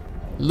 man.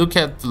 Look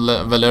at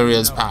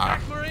Valerio's power.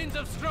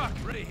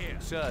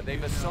 Sir,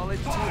 they've a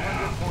solid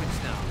 200 points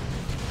now.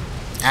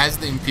 As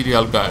the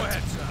Imperial Guard.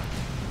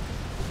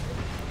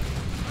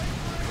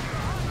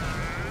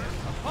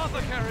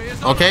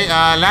 Okay,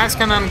 last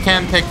cannon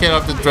can take care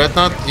of the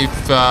dreadnought if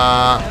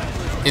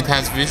it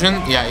has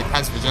vision. Yeah, it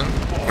has vision.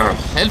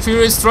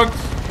 Hellfury struck.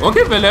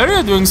 Okay,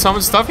 Valeria doing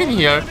some stuff in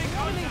here.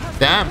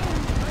 Damn,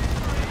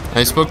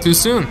 I spoke too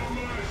soon.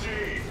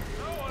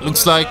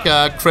 Looks like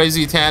a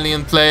crazy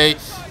Italian play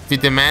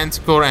with the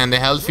Manticore and the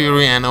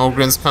Hellfury and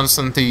Ogrins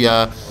constantly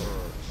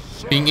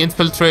being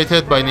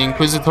infiltrated by the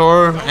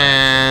Inquisitor,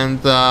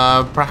 and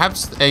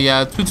perhaps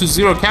a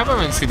 2-0 cap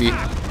eventually.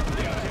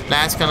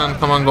 Last cannon,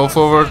 come on, go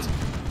forward.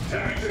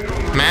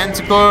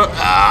 Manticore,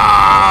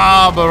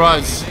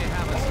 barrage.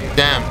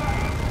 Damn.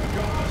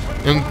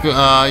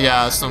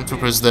 Yeah,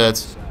 Stormtrooper's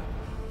dead.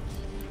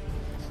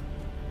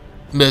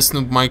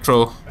 Bestnoob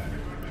micro.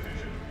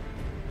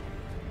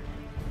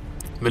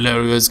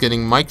 Valerio is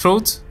getting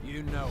microed.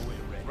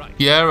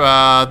 Here,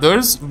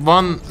 there's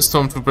one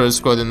Stormtrooper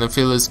squad in the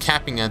field is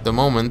capping at the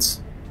moment.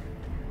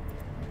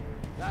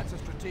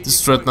 This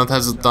dreadnought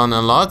has done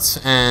a lot,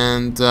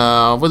 and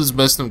what is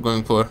Bestnoob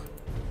going for?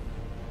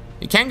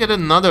 He can get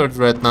another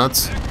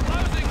dreadnought.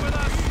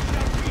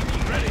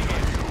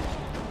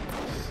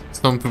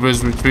 Stormtrooper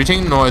is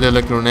retreating, no idle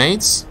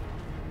grenades.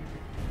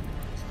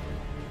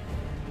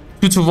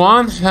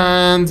 2-1,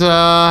 and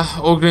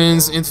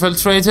Ogrins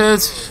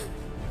infiltrated.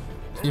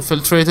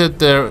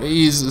 There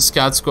is a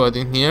scout squad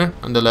in here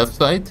on the left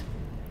side.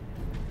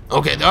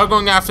 Okay, they are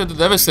going after the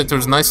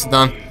Devastators. Nicely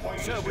done.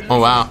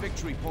 Oh wow,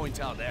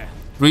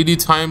 really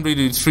timely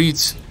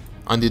retreat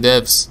on the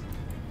devs.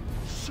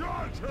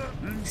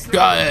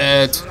 Got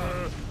it.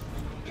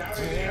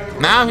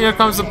 Now here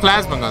comes the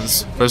plasma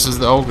guns versus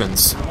the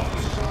Ogrins.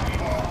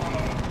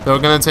 They're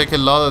gonna take a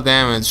lot of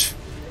damage.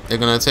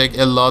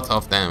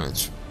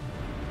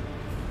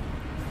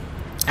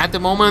 At the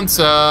moment,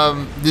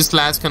 this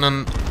last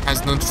cannon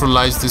has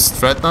neutralized this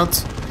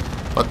dreadnought,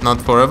 but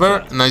not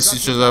forever. Nice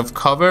issues of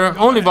cover.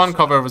 Only one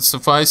cover would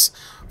suffice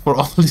for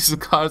all these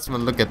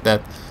guardsmen. Look at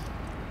that.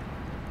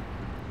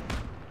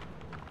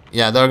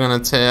 Yeah, they're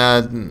gonna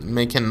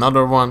make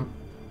another one.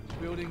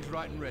 Building's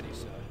right and ready,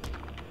 sir.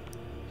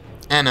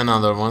 And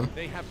another one.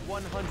 They have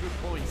 100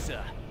 points,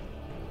 sir.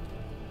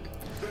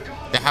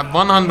 They have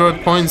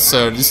 100 points,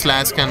 sir. This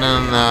last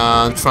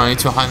cannon trying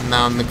to hunt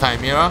down the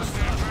Chimera.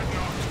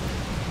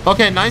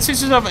 Okay, 9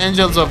 issues of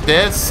Angels of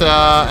Death.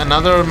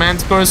 Another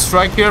Manticore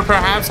strike here,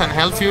 perhaps, and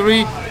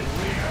Hellfury.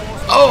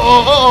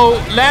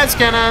 Oh, last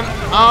cannon.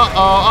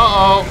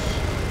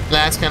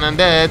 Last cannon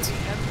dead.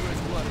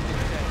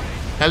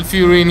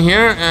 Hellfury in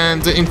here,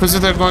 and the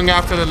Inquisitor going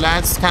after the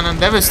last cannon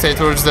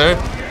Devastators there.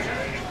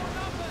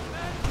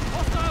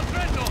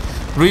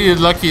 Really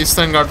lucky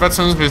Vanguard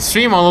veterans with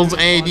 3 models,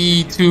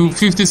 80 to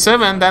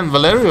 57. Then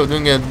Valerio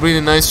doing a really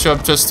nice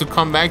job just to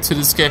come back to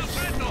this game.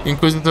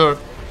 Inquisitor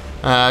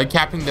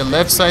capping the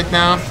left side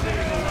now.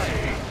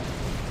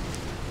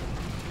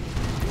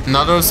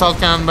 Another assault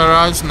cannon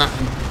barrage.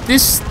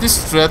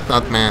 This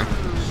dreadnought, man.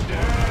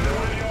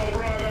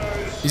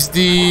 Is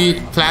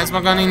the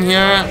plasma gun in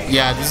here?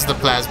 Yeah, this is the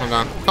plasma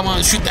gun. Come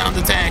on, shoot down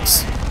the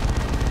tanks.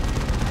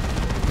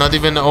 Not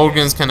even the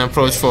Ogrins can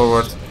approach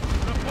forward.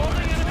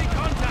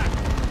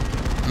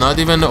 Not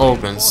even the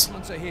Ogrins.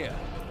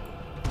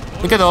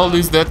 Look at all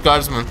these dead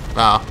guardsmen.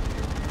 Wow.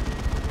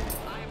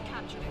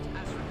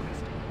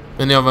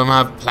 Many of them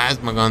have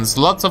plasma guns.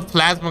 Lots of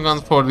plasma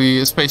guns for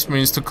the Space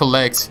Marines to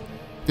collect.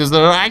 Because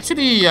there are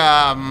actually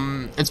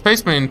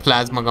Space Marine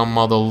plasma gun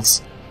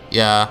models.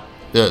 Yeah,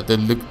 they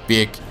look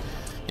big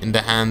in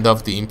the hand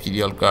of the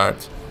Imperial Guard.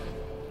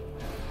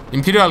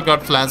 Imperial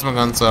Guard plasma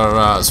guns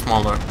are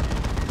smaller.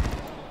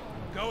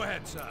 Go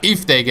ahead, sir.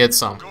 If they get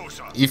some.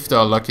 If they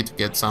are lucky to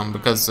get some.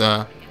 Because,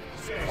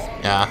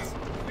 yeah,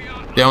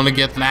 they only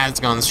get las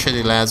guns,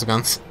 shitty las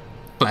guns.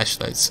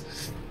 Flashlights.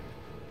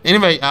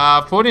 Anyway,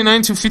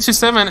 49 to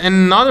 57,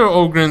 another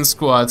Ogrin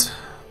squad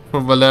for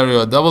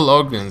Valerio. Double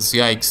Ogrins,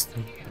 yikes.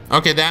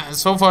 Okay,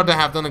 so far they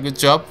have done a good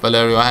job.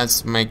 Valerio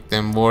has to make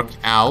them work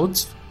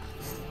out.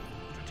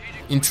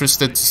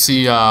 Interested to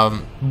see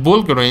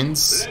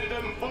Bulgarins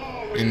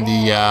in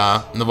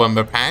the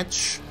November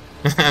patch.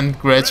 And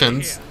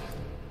Gretchens.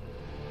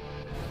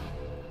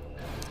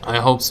 I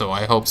hope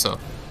so.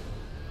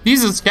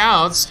 These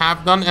scouts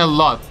have done a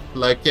lot.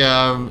 Like,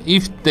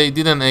 if they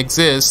didn't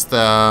exist,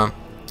 yeah,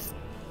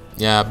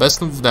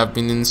 Bestnoob would have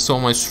been in so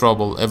much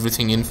trouble.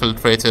 Everything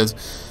infiltrated,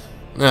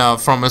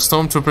 from a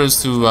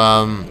Stormtroopers to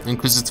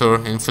Inquisitor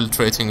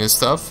infiltrating his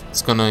stuff.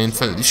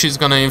 She's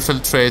gonna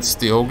infiltrate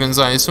the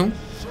Ogrins, I assume.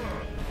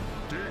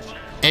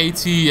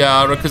 80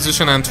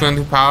 requisition and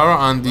 20 power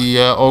on the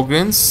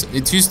Ogrins.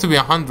 It used to be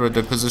 100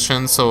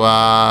 requisition, so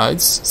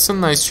it's a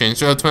nice change.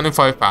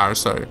 25 power,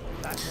 sorry.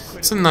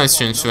 It's a nice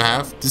change to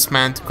have. This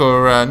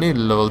Manticore nearly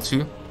level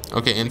 2.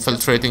 Okay,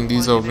 infiltrating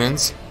these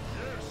Ogrins.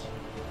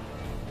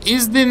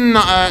 Is the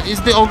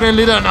Ogrin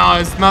leader? No,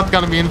 it's not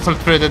gonna be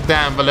infiltrated.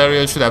 Damn,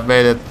 Valerio should have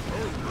waited.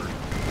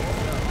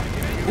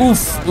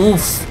 Oof.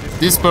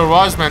 This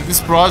barrage, man. This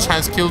barrage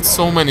has killed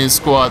so many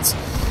squads.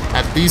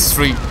 At least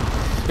 3.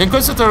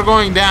 Inquisitor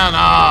going down.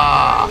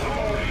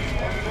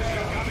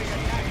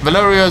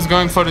 Valerio is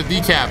going for the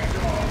decap.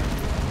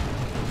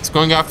 It's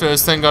going after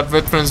Vanguard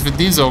veterans with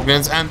these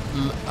Ogrins, and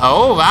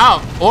oh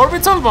wow,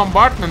 orbital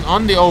bombardment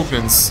on the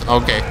Ogrins.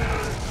 Okay,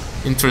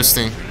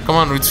 interesting. Come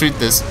on, retreat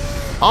this.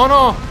 Oh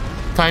no,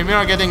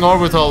 Chimera getting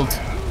orbitaled.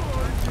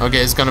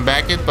 Okay, it's gonna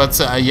back it, but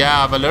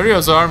yeah,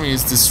 Valerio's army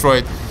is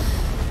destroyed.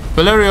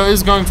 Valerio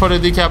is going for the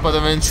decap, but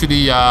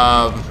eventually,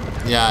 yeah,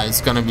 it's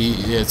gonna be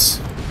it.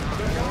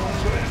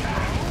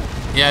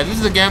 Yeah, this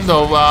is the game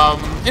though.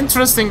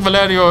 Interesting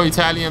Valerio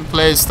Italian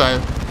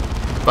playstyle,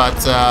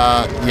 but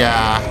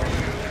yeah,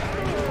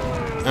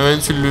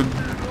 eventually,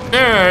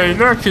 hey,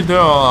 knock it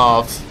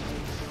off.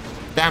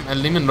 Damn,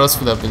 and Lehman Russ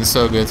would have been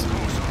so good.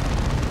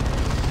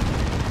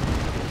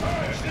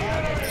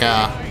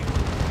 Yeah.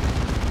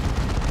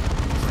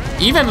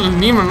 Even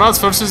Lehman Russ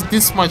versus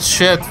this much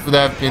shit would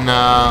have been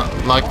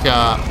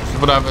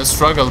would have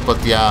struggled,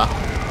 but yeah.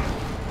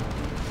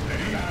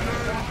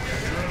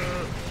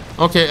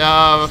 Okay,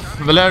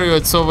 Valerio,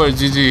 it's over.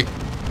 GG.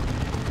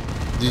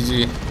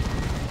 GG.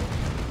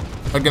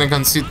 We're gonna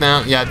concede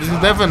now. Yeah, this is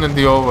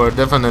definitely over.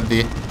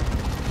 Definitely.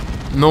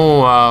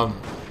 No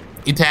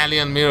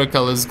Italian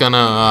miracle is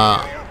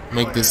gonna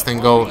make this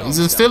thing go. He's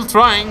still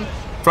trying,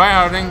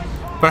 tryharding.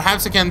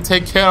 Perhaps he can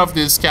take care of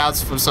these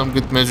scouts for some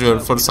good measure,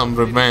 for some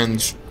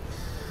revenge.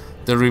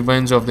 The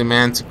revenge of the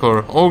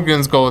Manticore.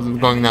 Ogrins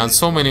going down.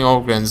 So many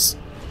Ogrins.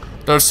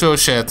 They're so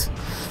shit.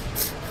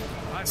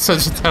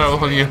 Such a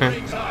terrible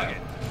unit.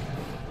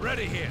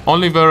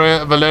 Only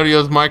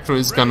Valerio's micro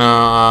is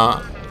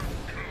gonna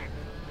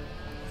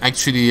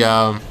actually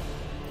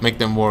make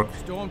them work.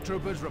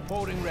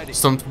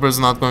 Stormtroopers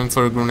not going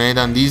for a grenade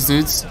on these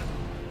dudes.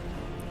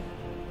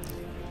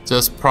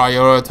 Just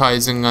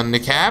prioritizing on the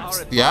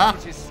caps. Yeah.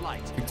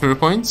 Victory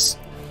points.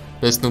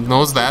 Bestnoob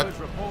knows that.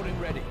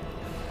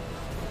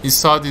 He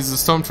saw these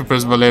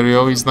Stormtroopers,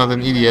 Valerio. He's not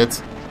an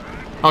idiot.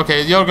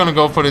 Okay, you're gonna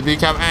go for the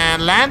decap.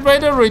 And Land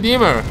Raider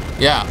Redeemer.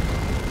 Yeah.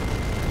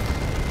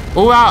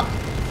 Oh wow.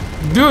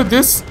 Dude,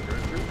 this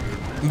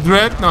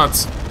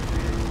Dreadnought.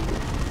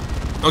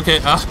 Okay,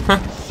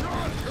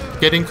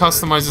 getting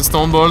customized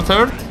Stone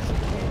Bolter.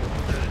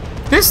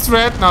 This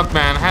Dreadnought,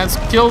 man, has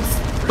killed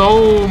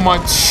so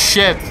much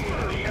shit.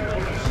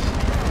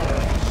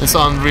 It's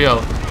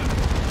unreal.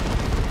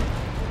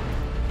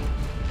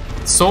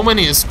 So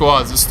many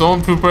squads.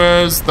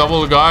 Stormtroopers,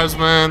 double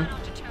guardsmen.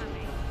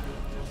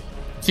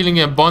 Killing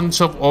a bunch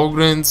of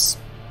Ogrins.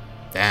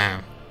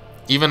 Damn.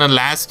 Even a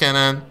last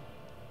cannon.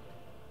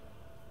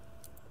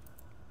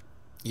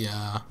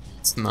 Yeah,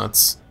 it's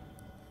nuts.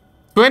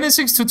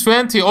 26 to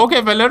 20.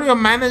 Okay, Valerio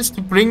managed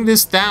to bring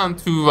this down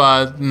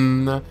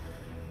to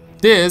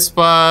this,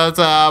 but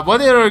what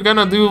are you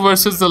gonna do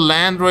versus the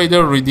Land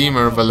Raider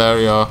Redeemer,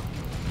 Valerio?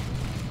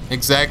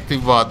 Exactly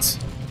what?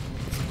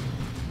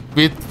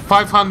 With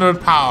 500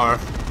 power.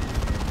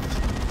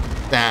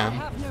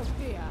 Damn.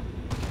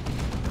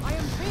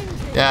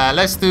 Yeah,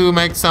 let's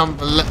make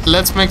something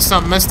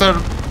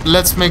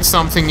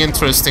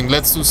interesting.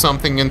 Let's do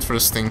something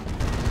interesting.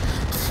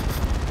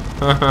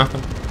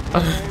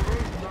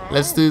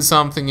 Let's do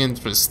something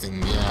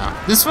interesting. Yeah,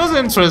 this was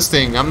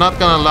interesting, I'm not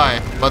gonna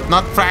lie, but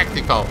not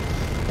practical.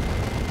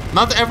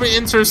 Not every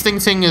interesting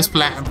thing is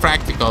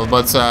practical,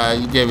 but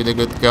you gave it a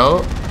good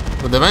go.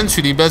 But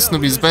eventually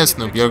Bestnoob is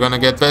Bestnoob. You're gonna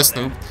get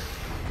Bestnoob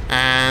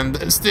and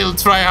still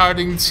try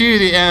harding to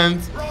the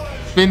end.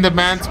 Win the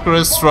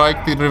Manticore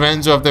strike, the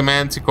revenge of the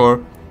Manticore.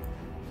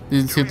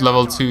 Did it hit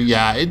level 2?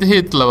 Yeah, it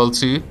hit level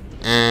 2.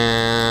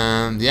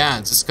 And yeah,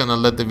 just gonna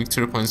let the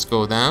victory points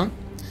go down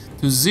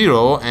to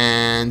 0,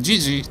 and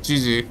GG,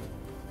 GG.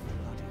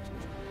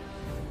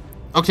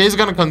 Okay, he's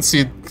gonna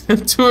concede.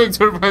 2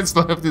 victory points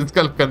left, he's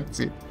gonna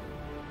concede.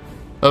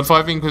 Level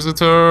 5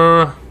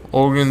 Inquisitor,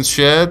 Organ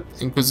Shed,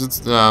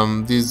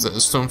 Inquisitor, these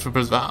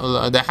Stormtroopers,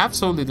 they have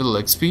so little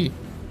XP.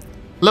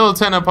 Level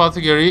 10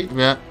 Apothecary,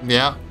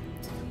 yeah.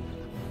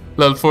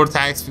 Level 4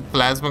 Tags with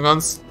Plasma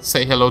Guns,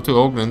 say hello to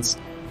Ogrins.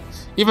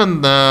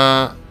 Even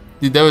the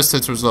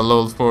Devastators are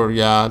level 4,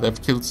 yeah,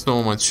 they've killed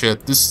so much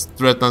shit. This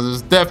Dreadnought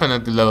is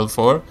definitely level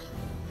 4.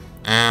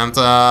 And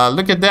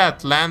look at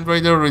that, Land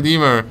Raider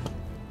Redeemer.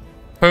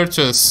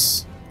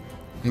 Purchase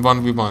in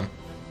 1v1.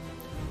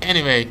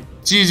 Anyway,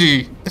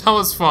 GG, that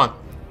was fun.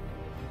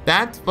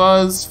 That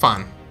was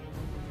fun.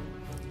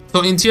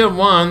 So in tier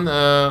 1,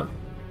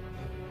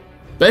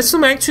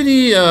 Bestnoob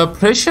actually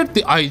pressured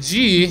the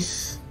IG.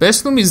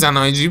 Bestnoob is an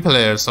IG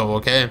player, so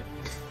okay.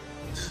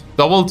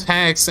 Double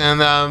tax,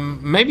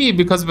 and maybe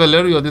because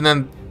Valerio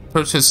didn't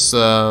purchase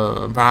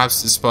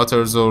perhaps the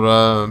spotters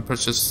or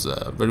purchase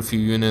very few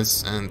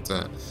units, and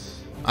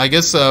I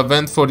guess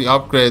went for the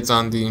upgrades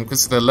on the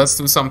Inquisitor. Let's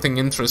do something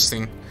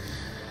interesting.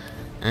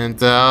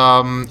 And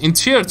in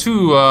tier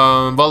 2,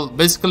 well,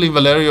 basically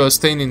Valerio is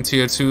staying in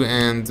tier 2,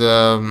 and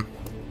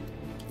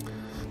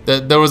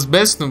there was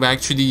Bestnoob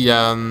actually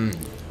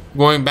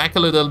going back a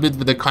little bit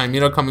with the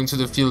Chimera coming to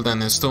the field and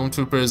the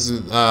Stormtroopers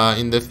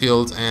in the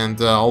field,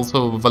 and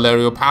also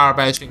Valerio power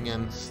patching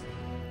and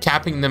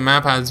capping the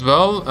map as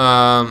well.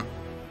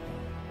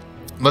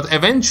 But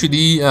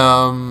eventually,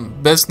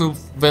 Bestnoob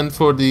went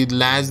for the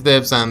Las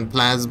devs and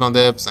Plasma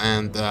devs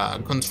and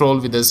control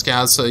with the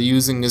scouts,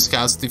 using the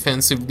scouts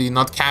defensively,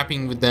 not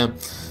capping with them,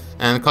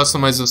 and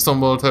customize the Stone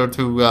Bolter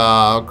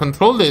to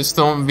control the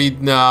stone with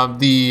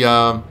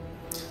the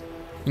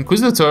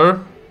Inquisitor,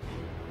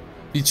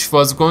 which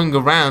was going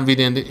around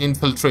within the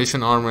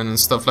infiltration armor and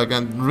stuff like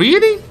that.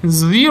 Really?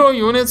 0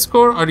 unit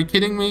score? Are you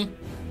kidding me?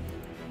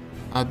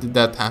 How did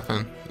that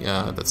happen?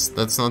 Yeah,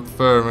 that's not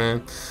fair,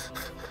 man.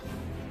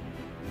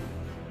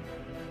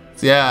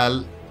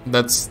 Yeah,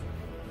 that's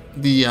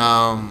the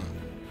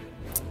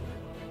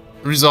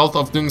result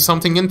of doing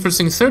something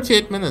interesting.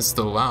 38 minutes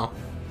though, wow.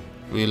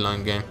 Real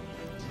long game.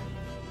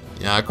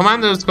 Yeah,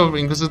 Commander's cover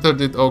Inquisitor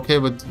did okay,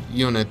 but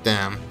unit,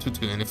 damn,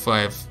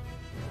 225.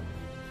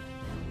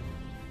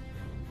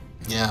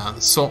 Yeah,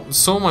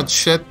 so much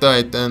shit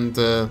died, and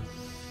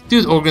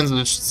dude, organs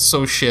are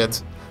so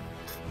shit.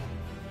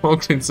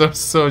 Organs are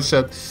so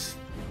shit.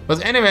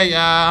 But anyway,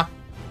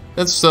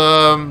 that's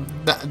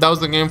that was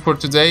the game for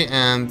today,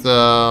 and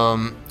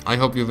I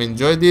hope you've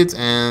enjoyed it.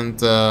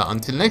 And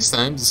until next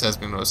time, this has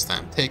been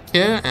Rostam. Take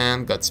care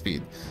and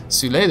Godspeed.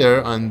 See you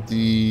later on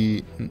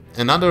the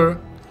another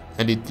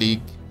Elite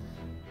League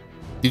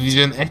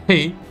Division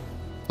A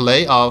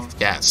playoff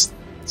cast.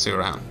 See you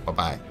around. Bye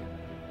bye.